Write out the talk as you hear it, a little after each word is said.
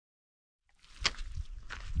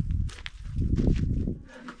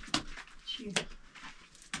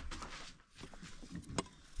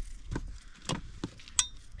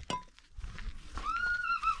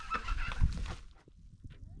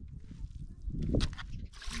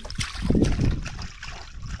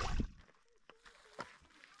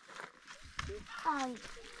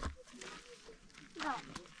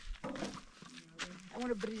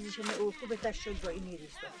بریزشم او خوب تشو جایی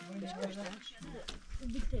نیست.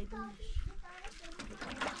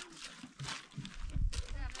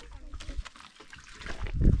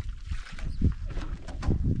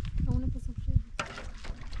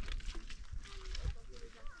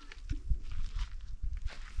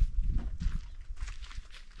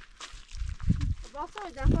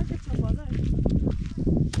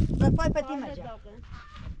 پای پتی مجا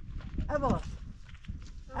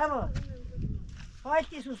ابا پای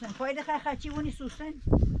تی سوسن پای دخه خچی ونی سوسن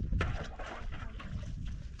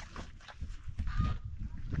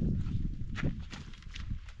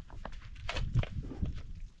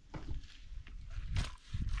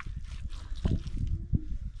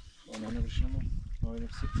انا نبرشمو هاي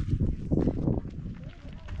نفسي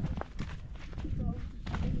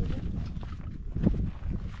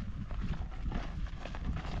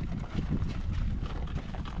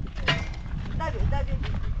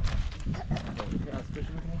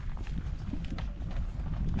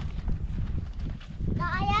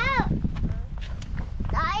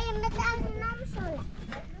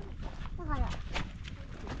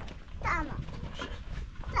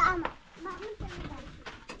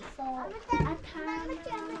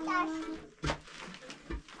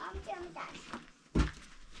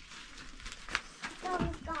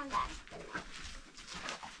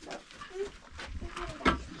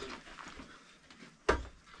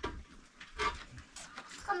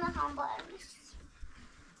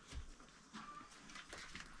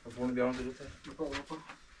Vamos ver onde ele está.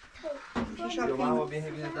 Eu vou ver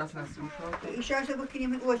revisar na sua. ایشان سه بکنیم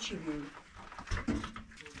من اوچی بیم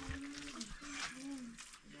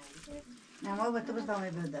نه ما با تو بس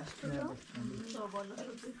دامه بده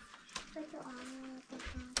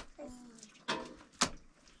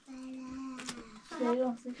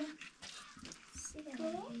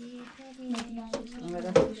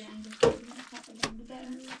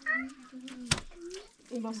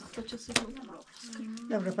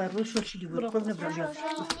Dobra, pa rušo či divor, kod ne braža.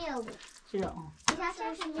 Sila on.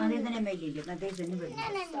 A ne da ne me ide, na dej za ne vedi.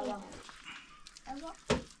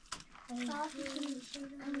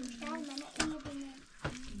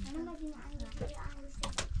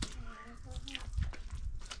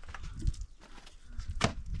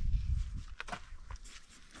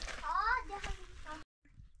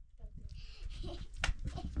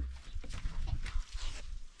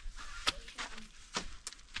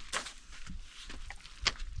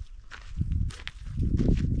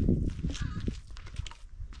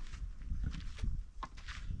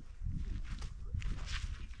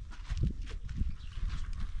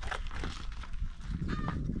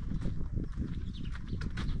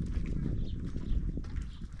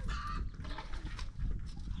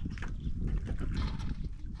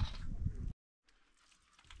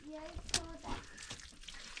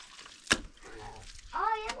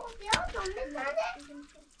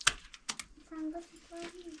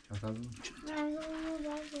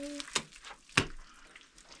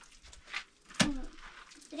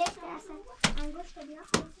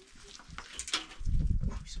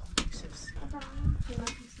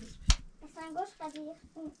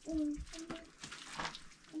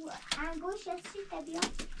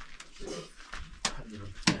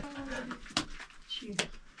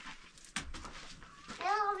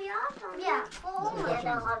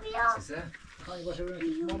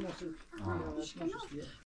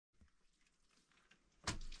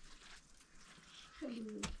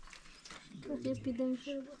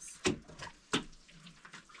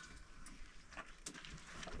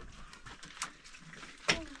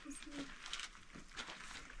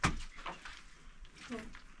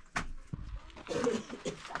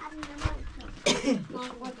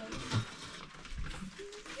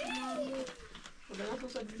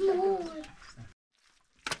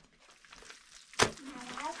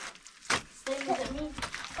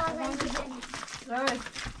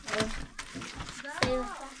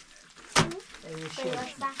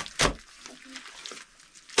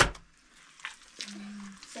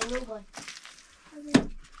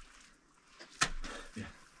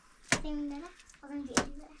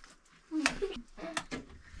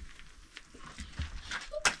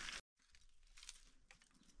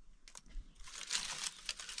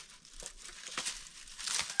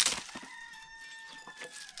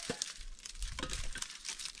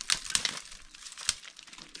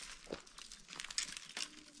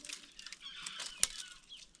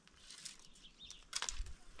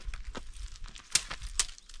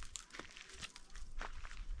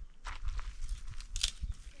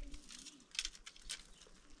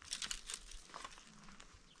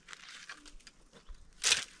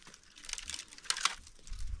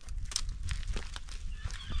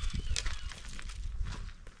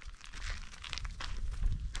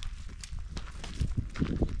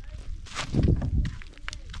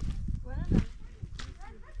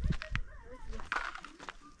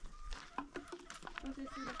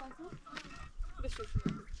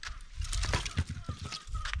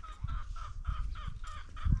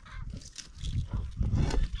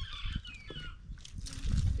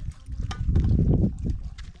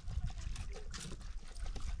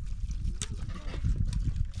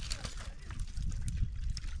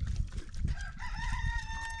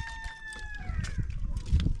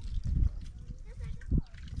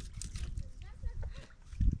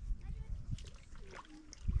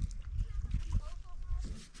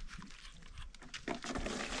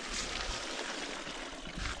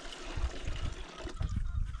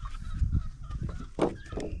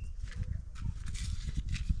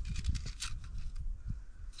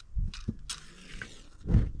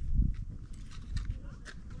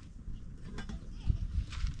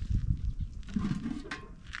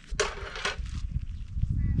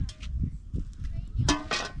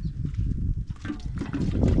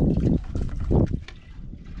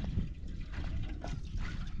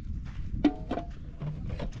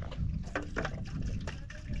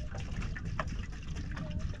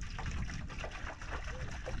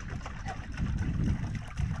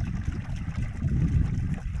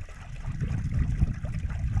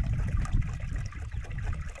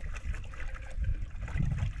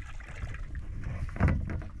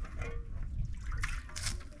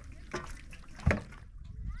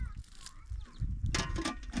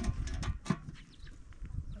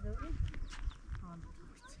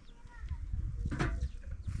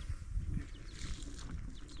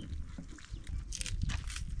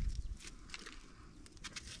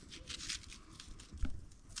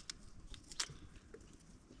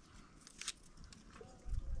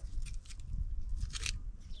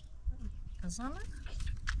 بزنه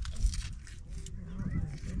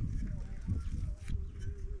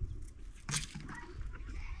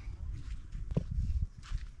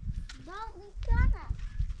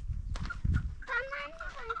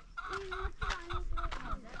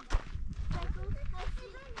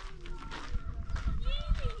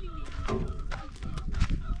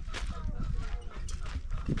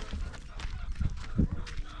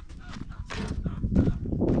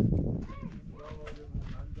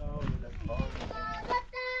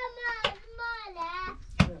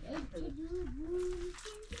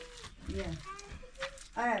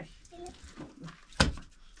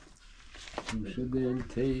میشه دل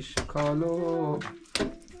تیش کالو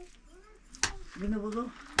بینه بگو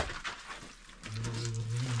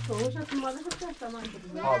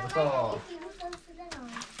آبتا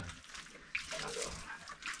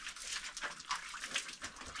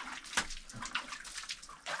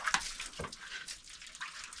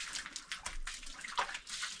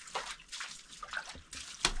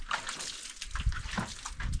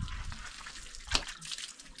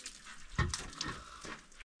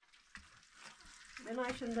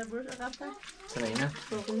Sen är inne.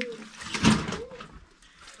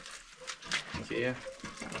 Okej.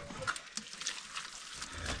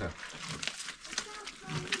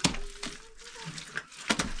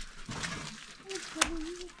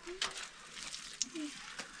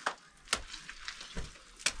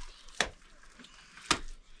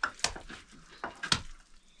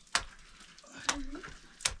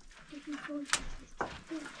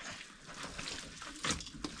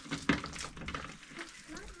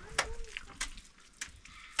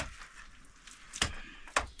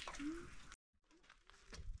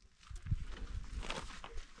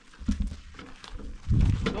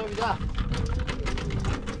 Novità.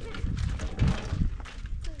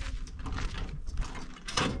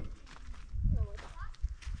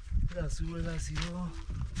 Da su.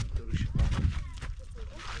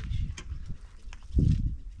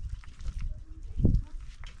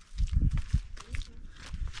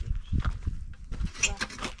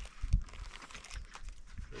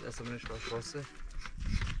 Desta'mın şurası.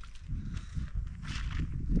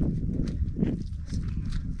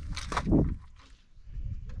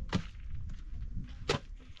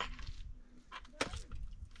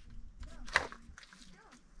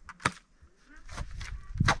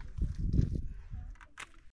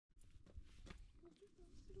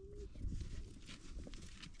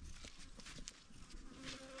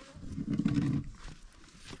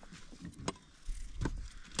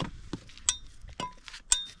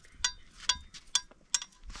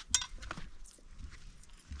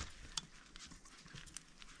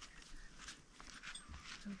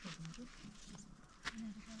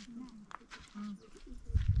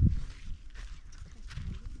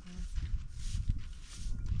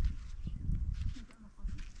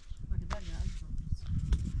 Fariba,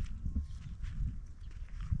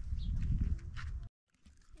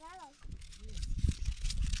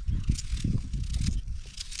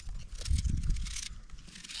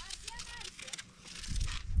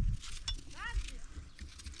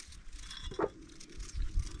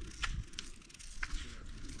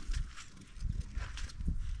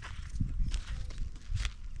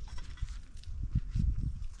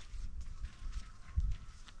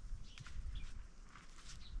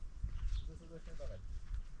 Fariba.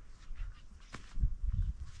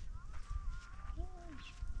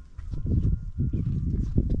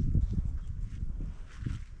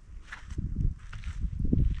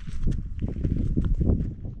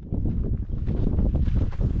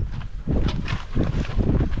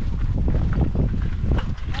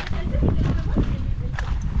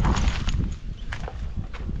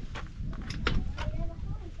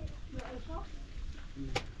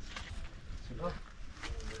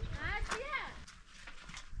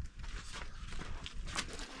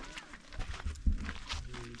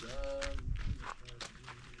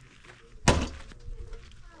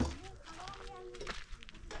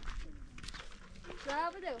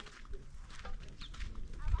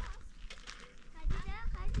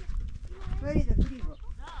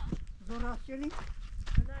 Doora jullie?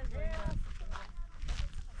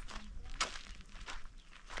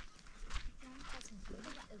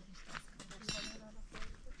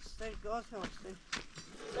 Stel gas hoor.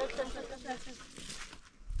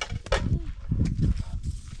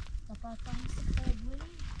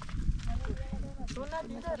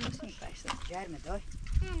 Germe dای.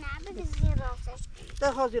 نه بگذین راستش کنی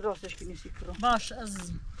در حاضر راستش کنی سیکرو. باش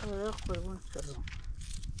عزیزم قربون سلام.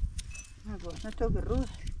 نه باش نه تو برو.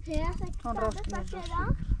 آن راست کنی.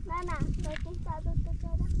 نه نه بگذین سادت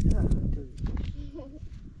بکردم.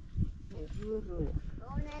 رو.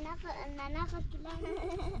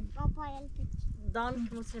 نه پایل دان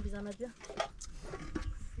که موسیقی بیزنه بیا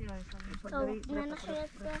نه خیلی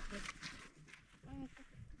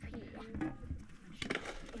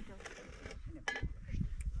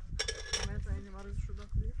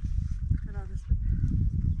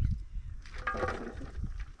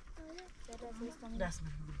دست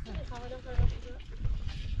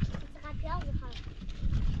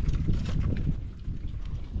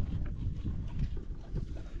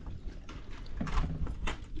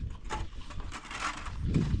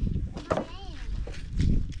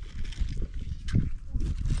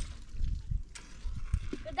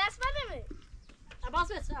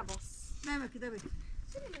عباس بس عباس نه كده بك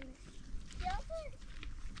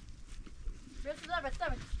بس ده بس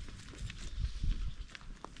ده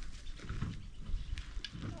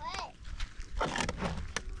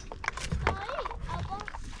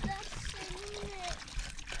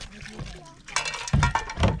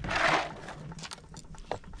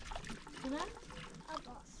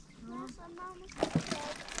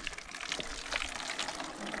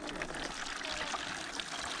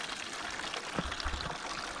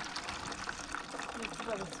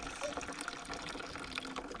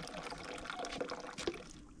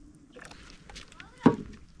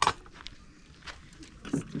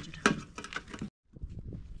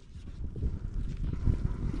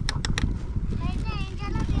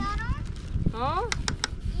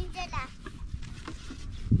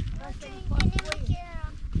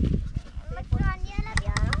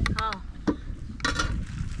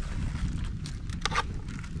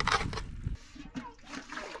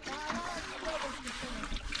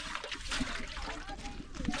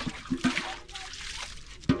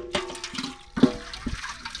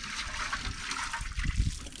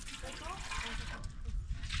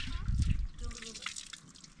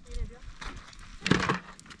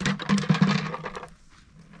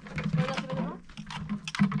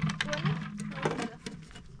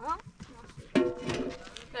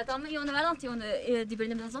Tamam, io ne vado di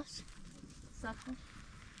prendere da sos. Sakın.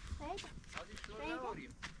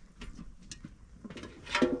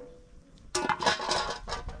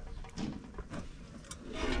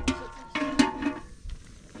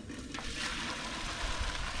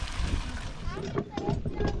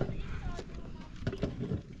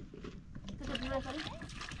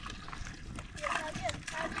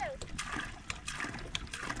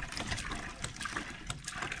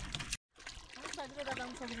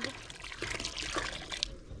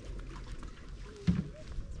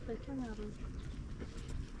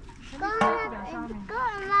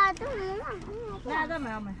 نه دمه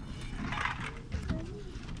همه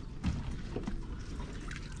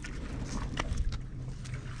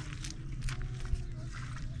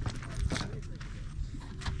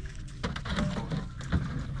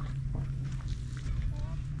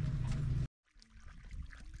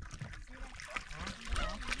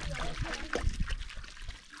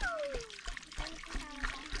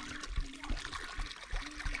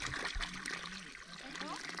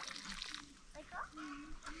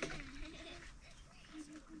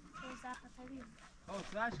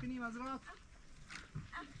تراش کنیم از رات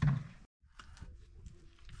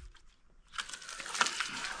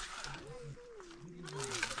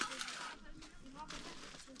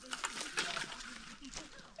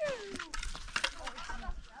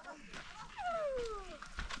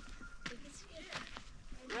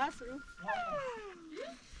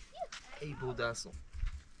ای بوداسو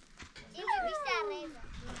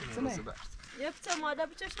یه پچه ماده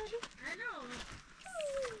بچش نشو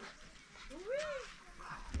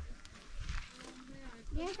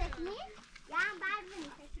یه سکنی؟ یا هم بعد بینی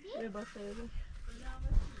سکنی؟ یه باشه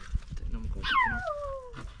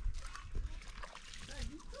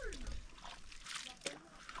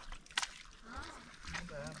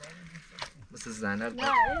مثل زنر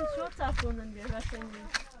نه این شو تفرونن بیه بسنگی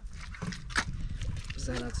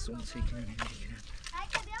زنر سون چیکنه نمیگیرن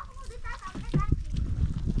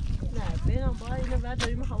نه بینم با اینو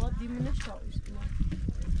برداریم هوا دیمونش تاویش کنم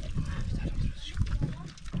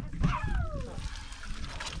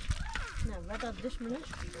نه بعد دشمنش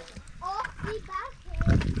اوه بی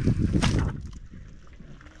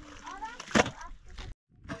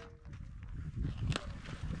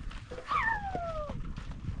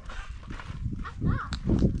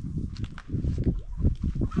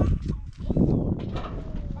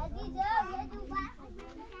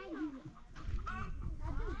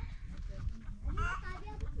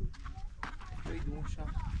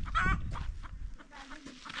باشه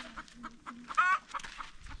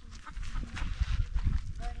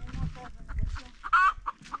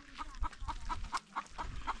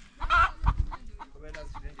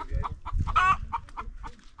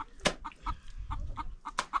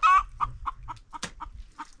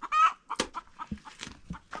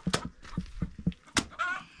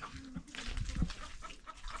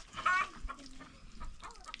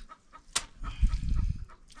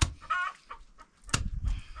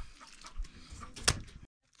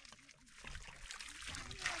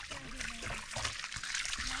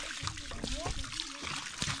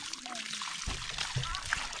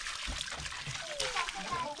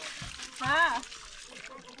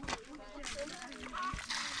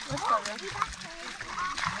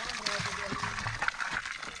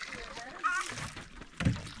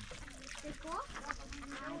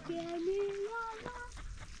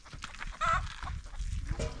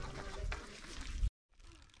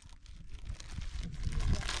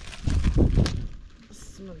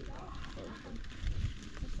بسم الله.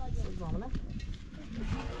 زامنه.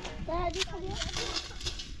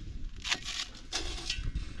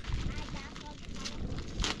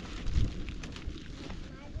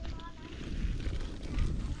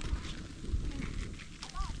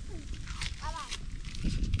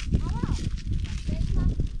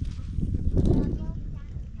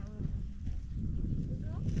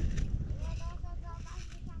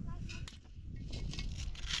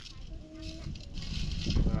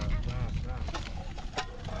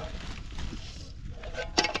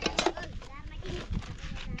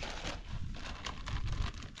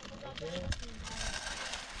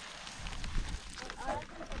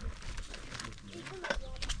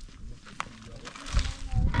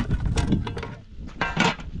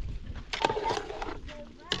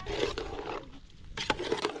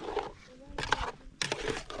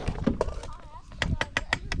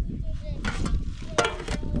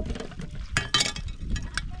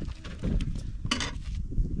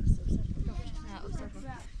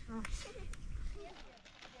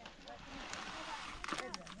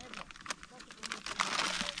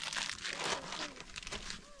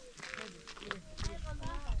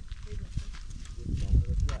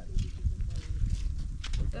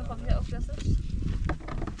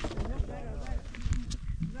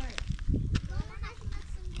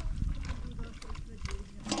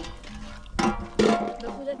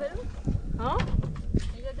 ها؟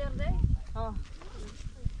 ها.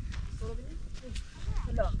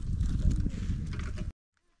 لا.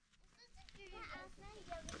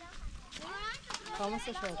 خامس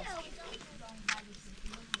شهر.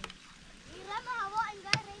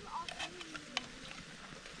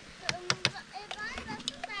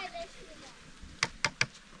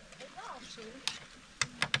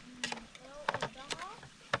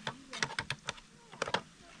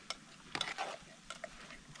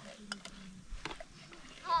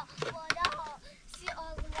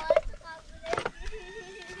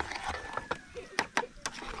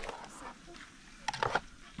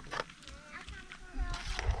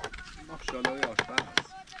 ماشاءالله یه آشپز.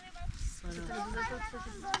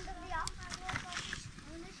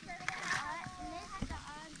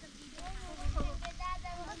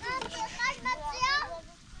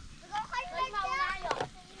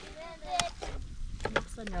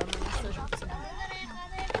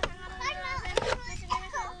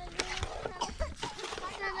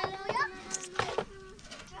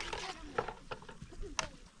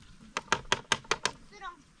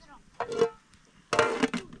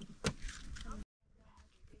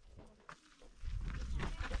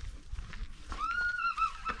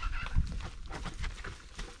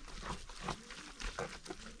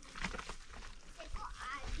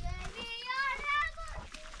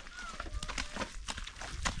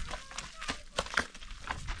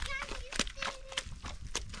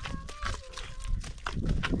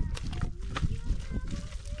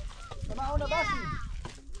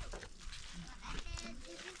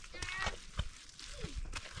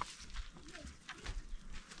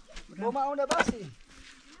 وما هنا باسي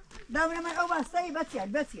دامنا من أول سي بس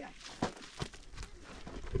يعني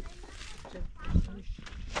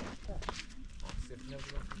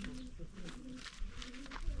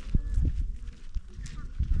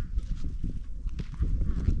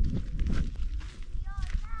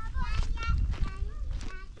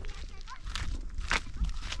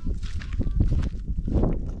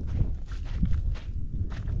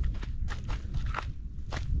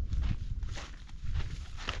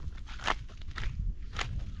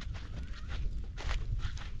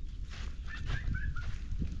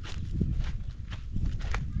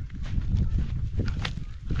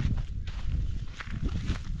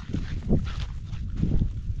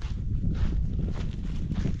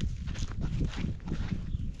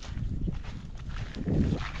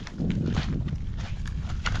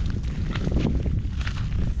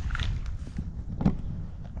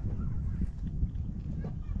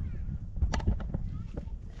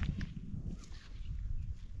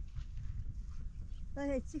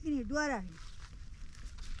طيب سكني دوره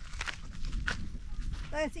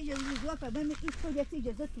طيب تيجي الزوافة بمن إيش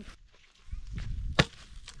تيجي زتو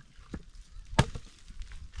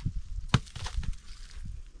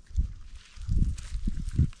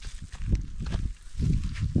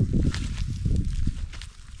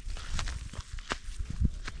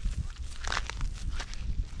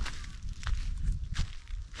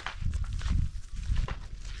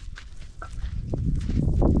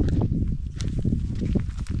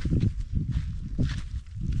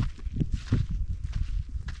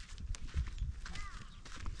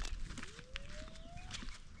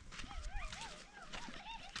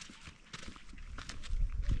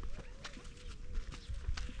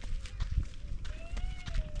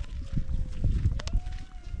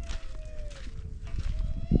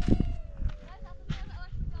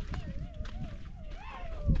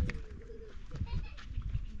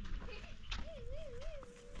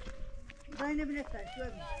نفر شو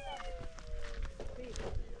أبي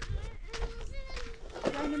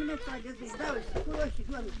يعني من نفر جزء داوس شو وش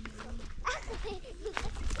شو أبي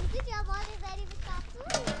Did you want it very big?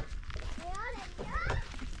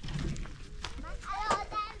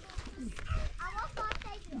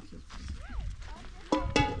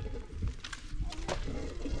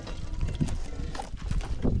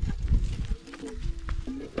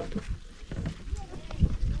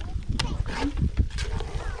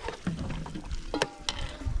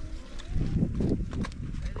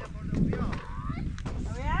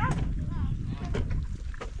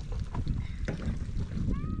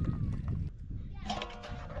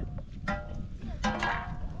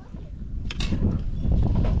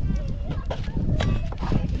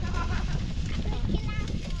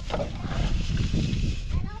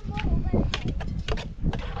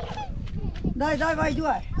 داي vai due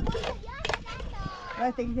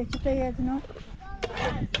vai te dice te je no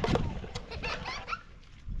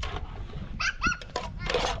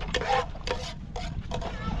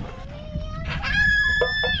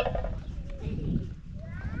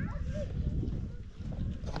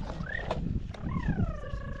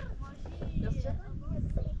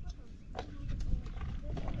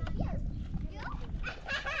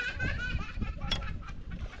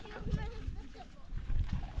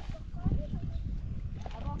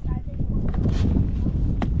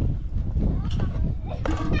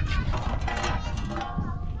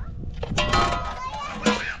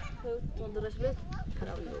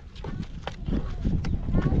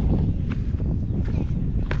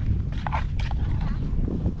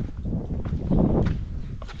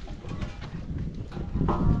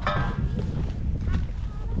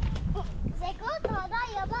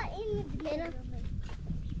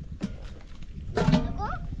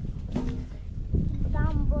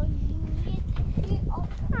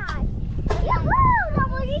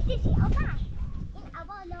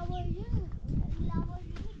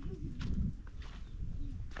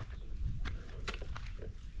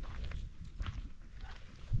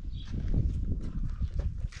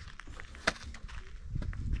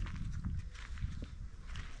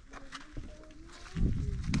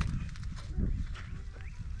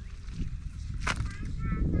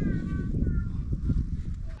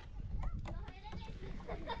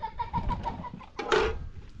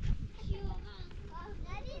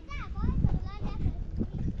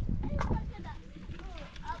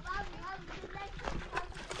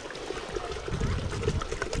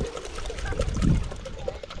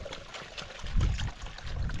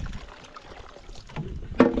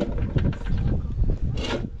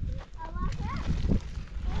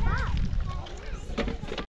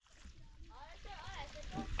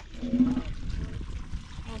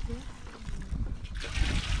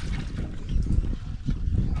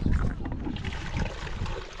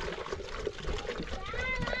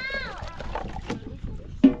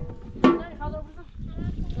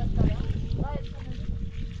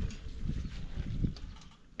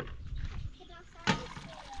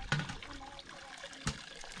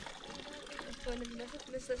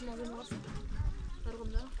لسه موجود مغصب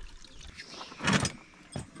الرغم ده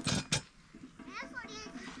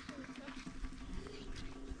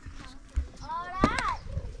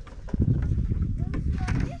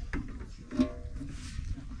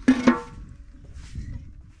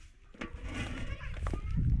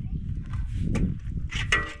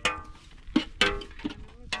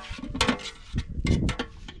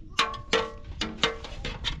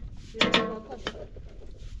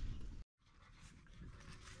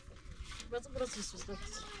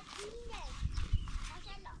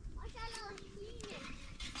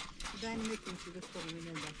Ben ne kimse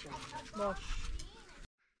göstermeyin Boş.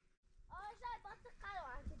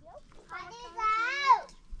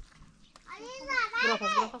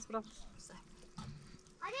 Bırak.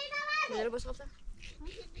 Neleri boş kapta?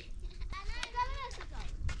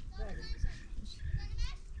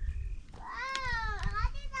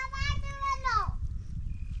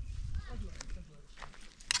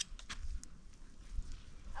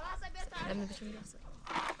 Hem de düşünce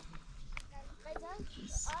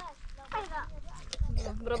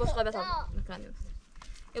برا باش غابت مكان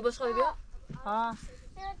يا باش غابي بيا ها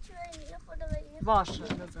باش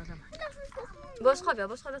بذارم باش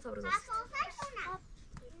غابي تبرز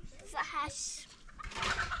صحش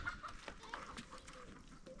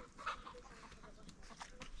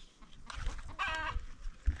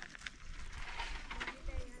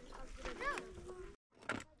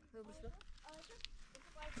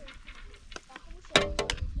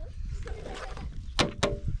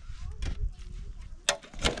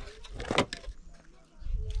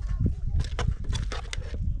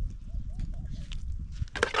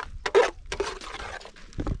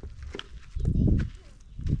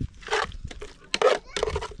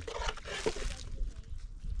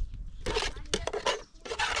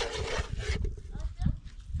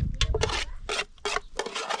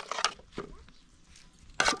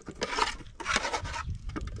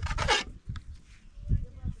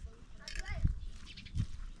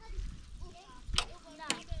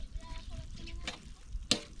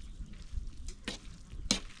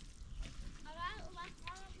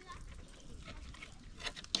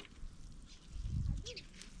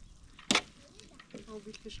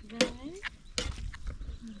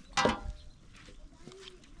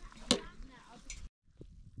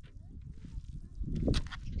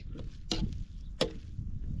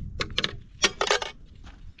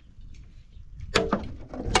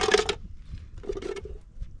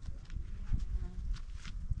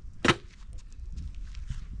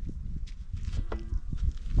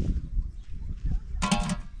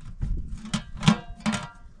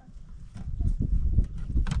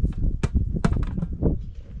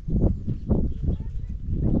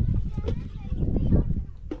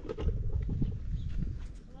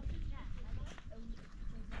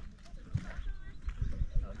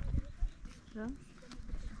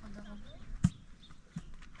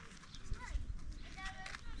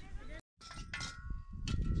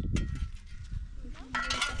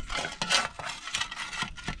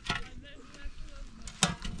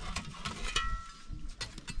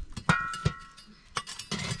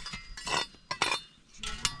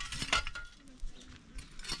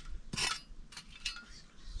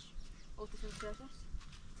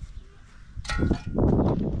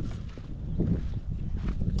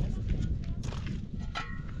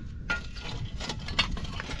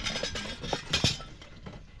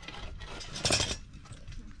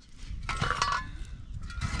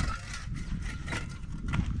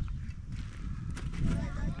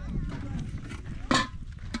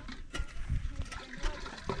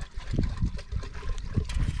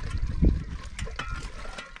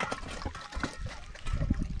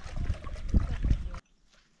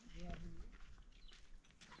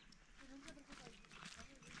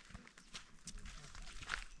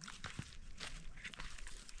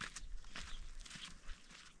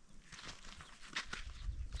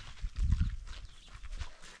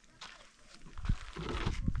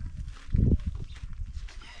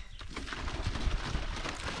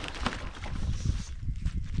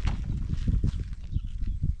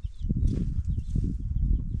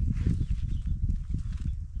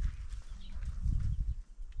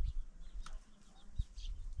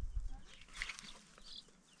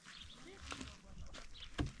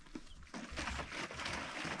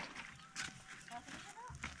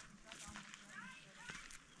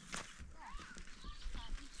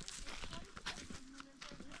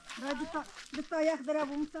دو تا یک داره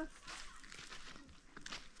بومسا.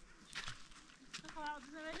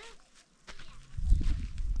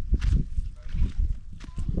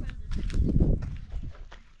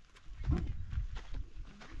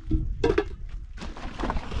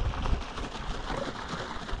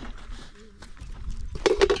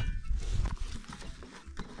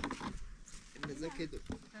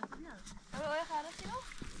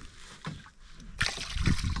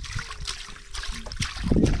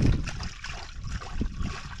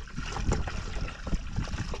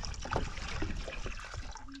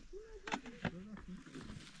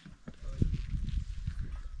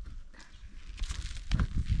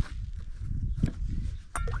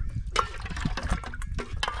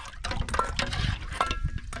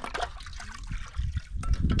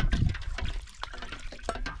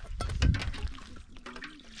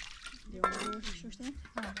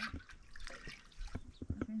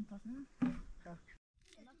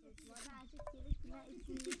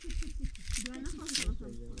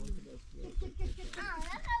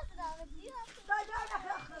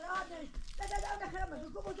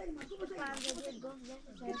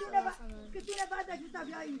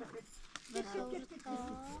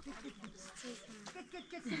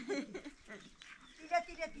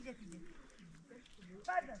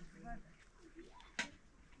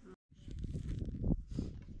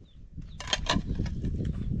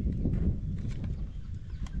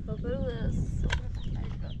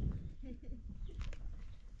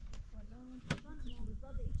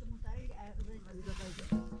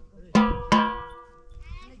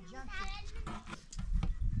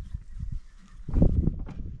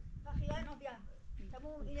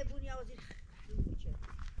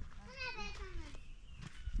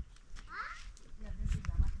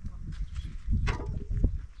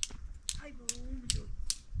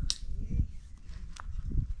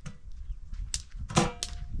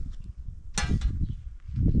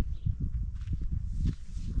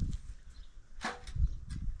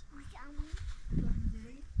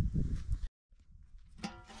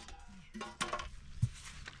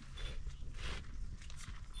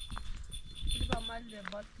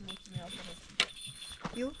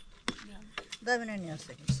 Io? Dai, me ne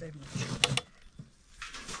sei che sei molto.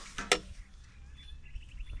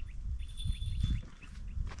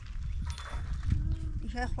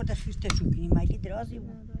 میشه خودش فیستشو کنی مگه درازی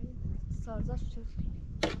بود سارزاش شد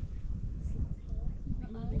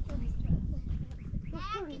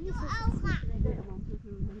Elma.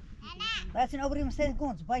 بس این آبری مثل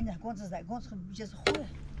گونز باید گونز زد گونز خود بیشتر خوبه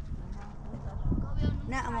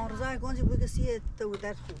نه اما روزای گونزی بود که سیه تو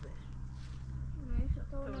درد خوبه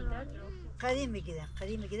قدیم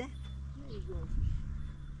میگیده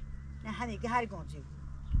نه همین که هر گونزی بود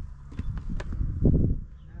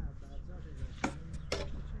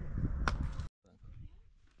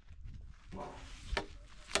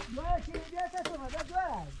چی بیا تا تو مدد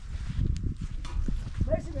دار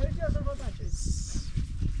مرسی برای چی اصلا بود نشد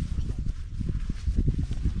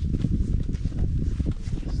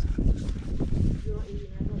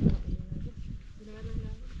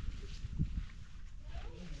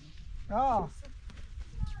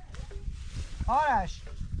آرش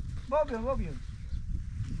بیون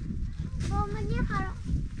بابا من یه خراب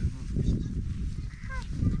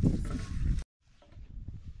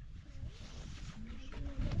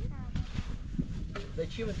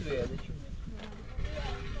Zачем это я? Zачем?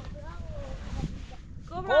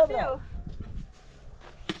 Cobra.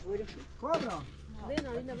 Cobra. Vem,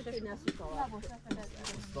 não, ainda vou ter que ir assim,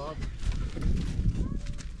 Stop.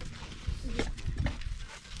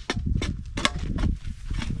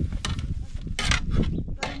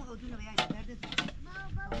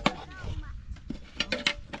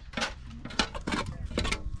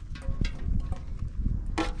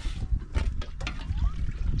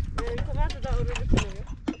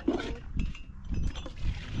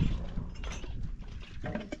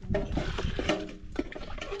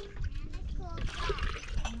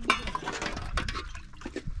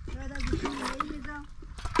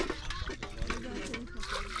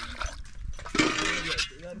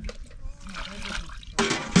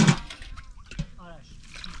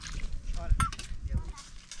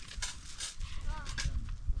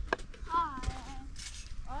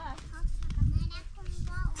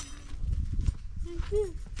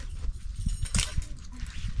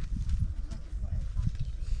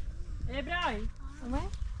 Brian. Não é?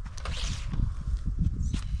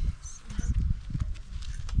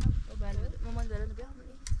 Mamãe dela não berra.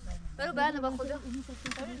 Pero bem, não vai foder.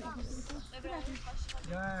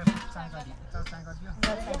 Ya sangali, ta sangali.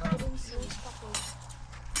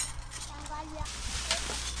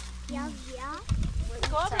 Ya.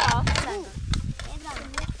 Cobra.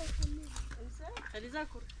 Eles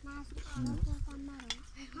acordam.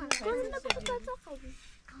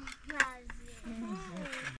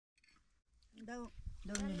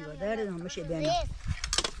 دو نيجي بدار مش بيان.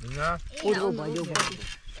 نه. خود رو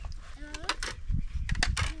باید